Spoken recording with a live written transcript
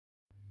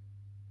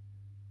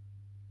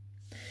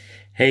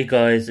Hey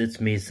guys, it's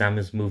me,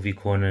 Samus Movie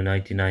Corner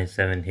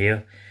 1997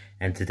 here,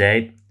 and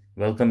today,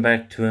 welcome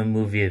back to a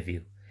movie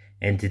review.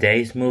 In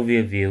today's movie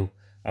review,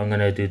 I'm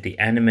gonna do the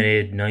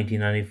animated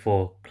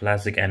 1994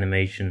 classic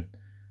animation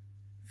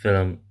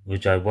film,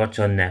 which I watch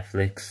on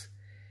Netflix,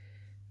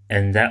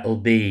 and that'll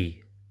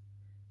be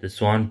The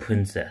Swan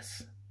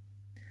Princess.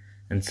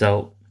 And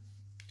so,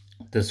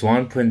 The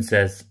Swan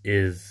Princess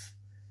is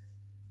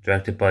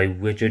directed by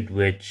Richard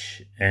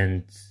Rich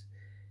and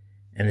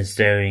is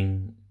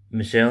starring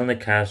Michelle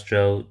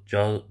Nicastro,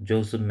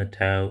 Joseph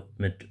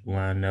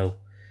Matuano,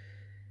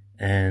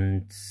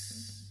 and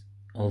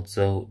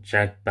also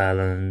Jack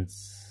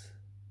Palance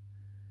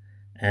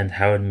and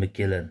Howard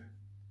McGillen.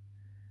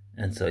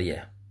 And so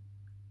yeah.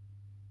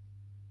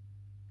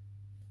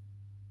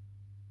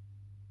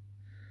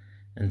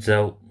 And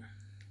so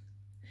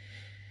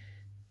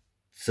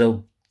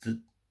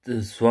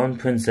the Swan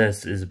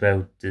Princess is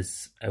about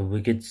a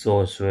wicked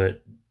sorcerer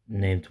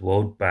named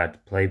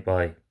Woadbat, played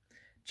by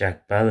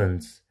Jack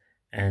Palance,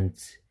 and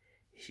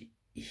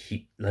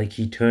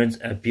he turns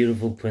a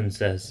beautiful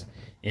princess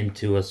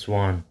into a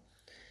swan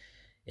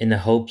in the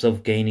hopes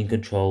of gaining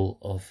control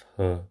of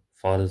her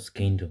father's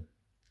kingdom.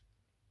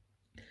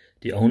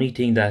 The only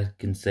thing that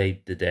can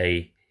save the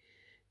day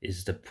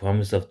is the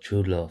promise of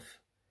true love.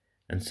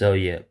 And so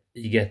yeah,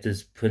 you get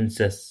this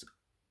princess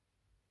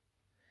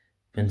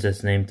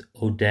named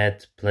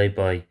Odette, played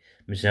by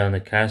Michelle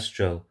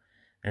Nicastro,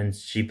 and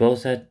she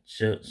has to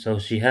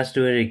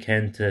do what she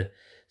can to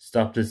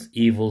stop this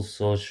evil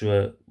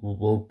sorcerer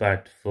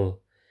Wobat for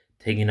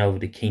taking over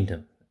the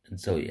kingdom.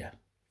 And so yeah,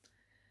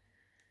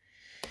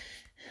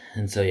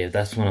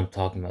 that's what I'm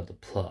talking about, the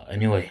plot.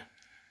 Anyway,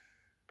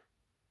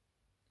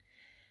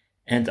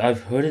 and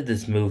I've heard of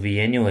this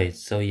movie anyway,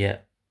 so yeah,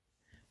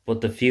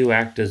 but the few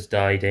actors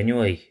died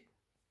anyway.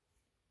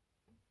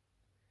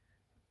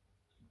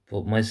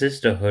 But my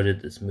sister heard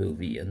of this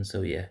movie, and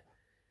so yeah.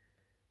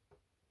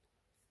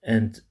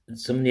 And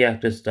some of the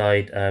actors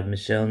died,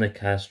 Michelle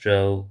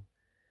Nicastro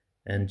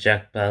and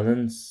Jack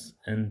Palance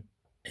and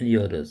any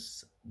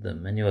others.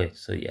 Them anyway,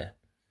 so yeah.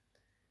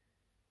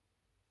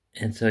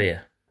 And so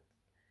yeah.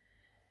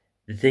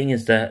 The thing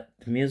is that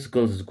the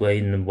musical is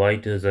great and the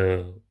writers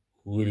are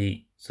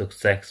really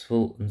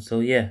successful, and so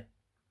yeah.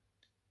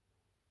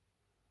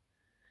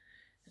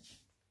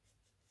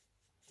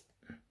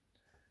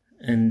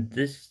 And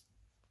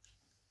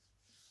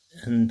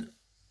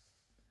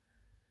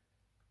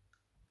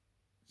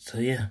so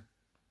yeah.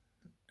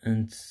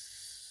 And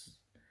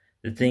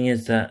the thing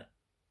is that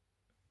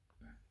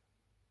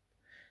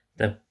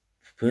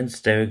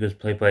Prince Derek was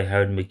played by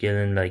Howard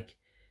McGillen. Like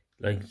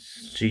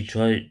she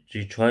tried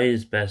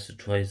his best to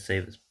try to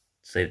save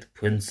the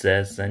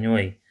princess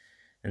anyway.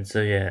 And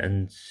so yeah,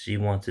 and she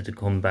wanted to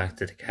come back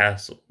to the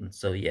castle, and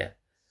so yeah.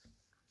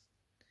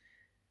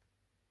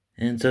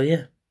 And so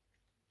yeah.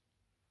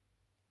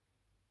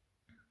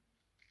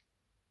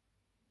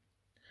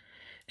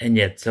 And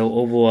yet, so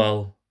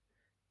overall,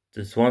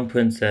 The Swan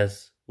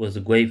Princess was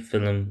a great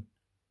film,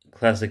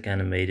 classic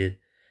animated,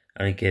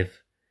 and I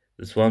give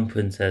The Swan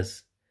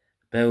Princess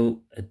about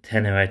a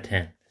 10 out of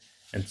 10.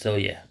 And so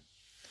yeah.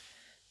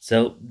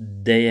 So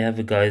there you have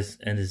it, guys,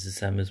 and this is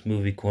Samus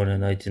Movie Corner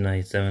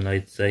 1997.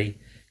 I'd say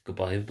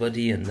goodbye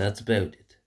everybody, and that's about it.